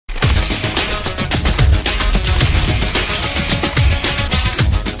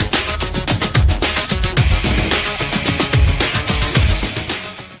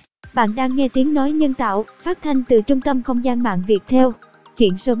Bạn đang nghe tiếng nói nhân tạo, phát thanh từ trung tâm không gian mạng Việt theo.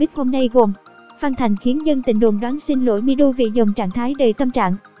 Chuyện showbiz hôm nay gồm: Phan Thành khiến dân tình đồn đoán xin lỗi Midu vì dòng trạng thái đầy tâm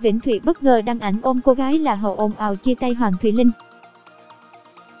trạng. Vĩnh Thụy bất ngờ đăng ảnh ôm cô gái là hậu ồn ào chia tay Hoàng Thùy Linh.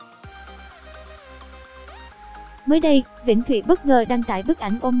 Mới đây, Vĩnh Thụy bất ngờ đăng tải bức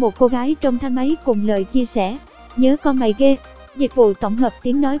ảnh ôm một cô gái trong thang máy cùng lời chia sẻ: "Nhớ con mày ghê." Dịch vụ tổng hợp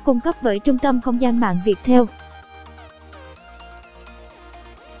tiếng nói cung cấp bởi trung tâm không gian mạng Việt theo.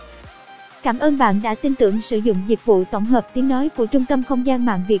 Cảm ơn bạn đã tin tưởng sử dụng dịch vụ tổng hợp tiếng nói của trung tâm không gian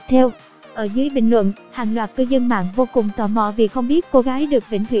mạng Việt theo. Ở dưới bình luận, hàng loạt cư dân mạng vô cùng tò mò vì không biết cô gái được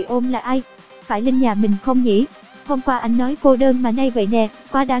Vĩnh Thụy ôm là ai. Phải Linh nhà mình không nhỉ? Hôm qua anh nói cô đơn mà nay vậy nè,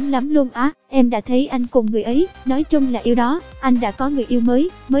 quá đáng lắm luôn á. Em đã thấy anh cùng người ấy, nói chung là yêu đó. Anh đã có người yêu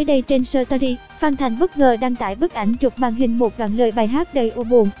mới. Mới đây trên story, Phan Thành bất ngờ đăng tải bức ảnh chụp màn hình một đoạn lời bài hát đầy u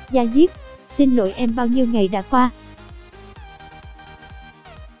buồn, da diết: "Xin lỗi em bao nhiêu ngày đã qua."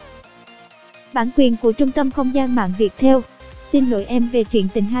 Bản quyền của trung tâm không gian mạng Việt theo. Xin lỗi em về chuyện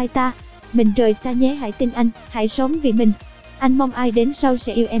tình hai ta. Mình rời xa nhé, hãy tin anh, hãy sống vì mình. Anh mong ai đến sau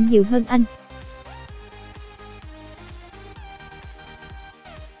sẽ yêu em nhiều hơn anh.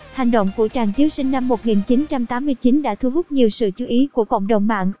 Hành động của chàng thiếu sinh năm 1989 đã thu hút nhiều sự chú ý của cộng đồng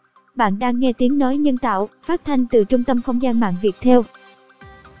mạng. Bạn đang nghe tiếng nói nhân tạo, phát thanh từ trung tâm không gian mạng Việt theo.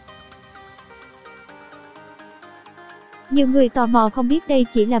 Nhiều người tò mò không biết đây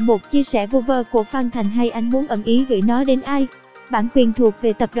chỉ là một chia sẻ vu vơ của Phan Thành hay anh muốn ẩn ý gửi nó đến ai. Bản quyền thuộc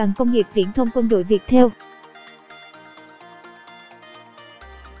về Tập đoàn Công nghiệp Viễn thông Quân đội Việt theo.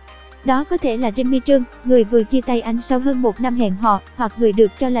 Đó có thể là Jimmy Trương, người vừa chia tay anh sau hơn một năm hẹn hò, hoặc người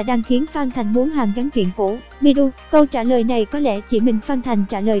được cho là đang khiến Phan Thành muốn hàn gắn chuyện cũ, Midu. Câu trả lời này có lẽ chỉ mình Phan Thành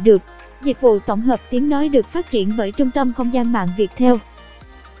trả lời được. Dịch vụ tổng hợp tiếng nói được phát triển bởi trung tâm không gian mạng Việt theo.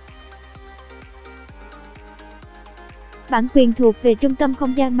 Bản quyền thuộc về trung tâm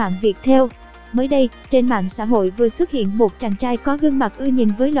không gian mạng Việt theo. Mới đây, trên mạng xã hội vừa xuất hiện một chàng trai có gương mặt ưa nhìn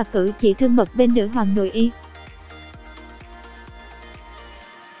với loạt cử chỉ thân mật bên nữ hoàng nội y.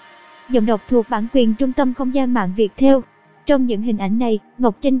 Giọng đọc thuộc bản quyền trung tâm không gian mạng Việt theo. Trong những hình ảnh này,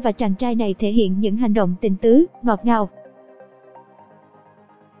 Ngọc Trinh và chàng trai này thể hiện những hành động tình tứ, ngọt ngào.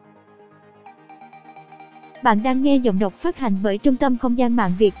 Bạn đang nghe giọng đọc phát hành bởi trung tâm không gian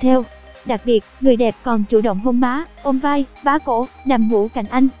mạng Việt theo. Đặc biệt, người đẹp còn chủ động hôn má, ôm vai, bá cổ, nằm ngủ cạnh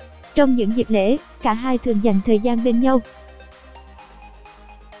anh. Trong những dịp lễ, cả hai thường dành thời gian bên nhau.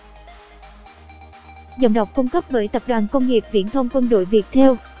 Giọng đọc cung cấp bởi Tập đoàn Công nghiệp Viễn thông Quân đội Việt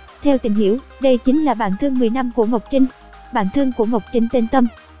theo. Theo tìm hiểu, đây chính là bạn thân 10 năm của Ngọc Trinh. Bạn thân của Ngọc Trinh tên Tâm.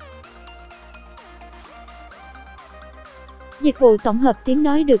 Dịch vụ tổng hợp tiếng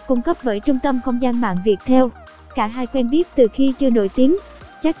nói được cung cấp bởi trung tâm không gian mạng Việt theo. Cả hai quen biết từ khi chưa nổi tiếng.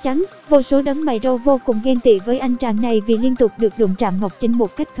 Chắc chắn, vô số đấng mày râu vô cùng ghen tị với anh chàng này vì liên tục được đụng chạm Ngọc Trinh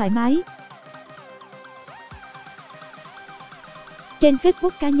một cách thoải mái. Trên Facebook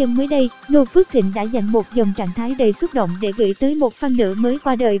cá nhân mới đây, Noo Phước Thịnh đã dành một dòng trạng thái đầy xúc động để gửi tới một fan nữ mới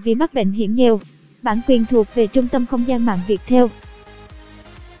qua đời vì mắc bệnh hiểm nghèo. Bản quyền thuộc về trung tâm không gian mạng Việt theo.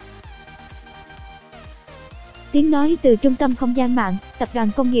 Tiếng nói từ trung tâm không gian mạng, Tập đoàn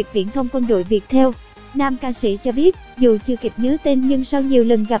Công nghiệp Viễn thông Quân đội Việt theo. Nam ca sĩ cho biết, dù chưa kịp nhớ tên nhưng sau nhiều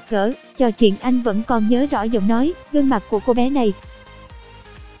lần gặp gỡ, trò chuyện anh vẫn còn nhớ rõ giọng nói, gương mặt của cô bé này.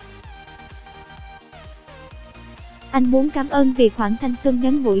 Anh muốn cảm ơn vì khoảng thanh xuân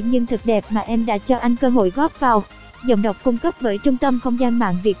ngắn ngủi nhưng thật đẹp mà em đã cho anh cơ hội góp vào. Giọng đọc cung cấp bởi trung tâm không gian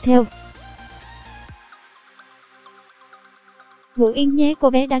mạng Việt theo. Ngủ yên nhé cô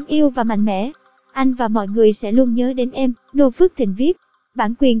bé đáng yêu và mạnh mẽ. Anh và mọi người sẽ luôn nhớ đến em, Noo Phước Thịnh viết.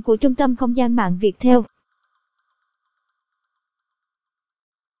 Bản quyền của trung tâm không gian mạng Việt theo.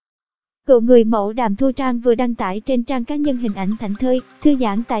 Cựu người mẫu Đàm Thu Trang vừa đăng tải trên trang cá nhân hình ảnh thảnh thơi, thư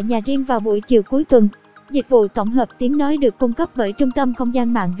giãn tại nhà riêng vào buổi chiều cuối tuần. Dịch vụ tổng hợp tiếng nói được cung cấp bởi trung tâm không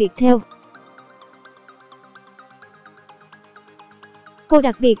gian mạng Việt theo. Cô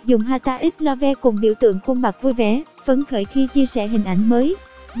đặc biệt dùng hashtag #love cùng biểu tượng khuôn mặt vui vẻ, phấn khởi khi chia sẻ hình ảnh mới.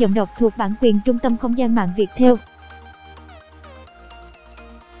 Giọng đọc thuộc bản quyền trung tâm không gian mạng Việt theo.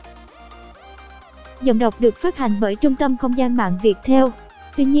 Giọng đọc được phát hành bởi trung tâm không gian mạng Việt theo.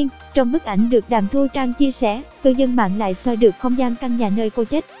 Tuy nhiên, trong bức ảnh được Đàm Thu Trang chia sẻ, cư dân mạng lại soi được không gian căn nhà nơi cô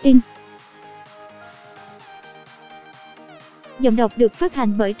check-in. Giọng đọc được phát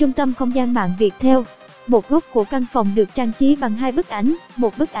hành bởi trung tâm không gian mạng Việt theo. Một góc của căn phòng được trang trí bằng hai bức ảnh.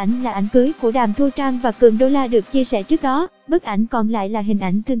 Một bức ảnh là ảnh cưới của Đàm Thu Trang và Cường Đô La được chia sẻ trước đó. Bức ảnh còn lại là hình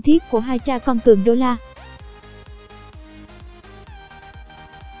ảnh thân thiết của hai cha con Cường Đô La.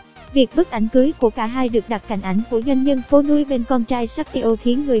 Việc bức ảnh cưới của cả hai được đặt cạnh ảnh của doanh nhân phố núi bên con trai sắc yêu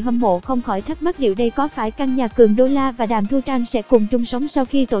khiến người hâm mộ không khỏi thắc mắc liệu đây có phải căn nhà cường đô la và Đàm Thu Trang sẽ cùng chung sống sau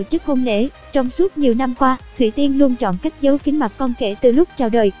khi tổ chức hôn lễ. Trong suốt nhiều năm qua, Thủy Tiên luôn chọn cách giấu kín mặt con kể từ lúc chào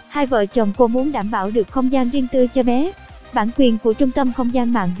đời. Hai vợ chồng cô muốn đảm bảo được không gian riêng tư cho bé. Bản quyền của Trung tâm Không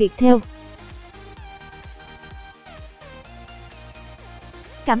gian mạng Viettel.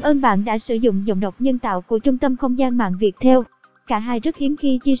 Cảm ơn bạn đã sử dụng giọng đọc nhân tạo của Trung tâm Không gian mạng Viettel. Cả hai rất hiếm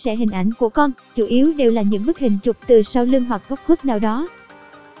khi chia sẻ hình ảnh của con, chủ yếu đều là những bức hình chụp từ sau lưng hoặc góc khuất nào đó.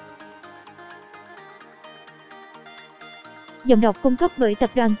 Giọng đọc cung cấp bởi Tập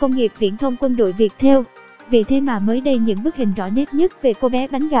đoàn Công nghiệp Viễn thông Quân đội Viettel. Vì thế mà mới đây những bức hình rõ nét nhất về cô bé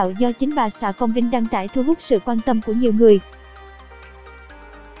bánh gạo do chính bà xã Công Vinh đăng tải thu hút sự quan tâm của nhiều người.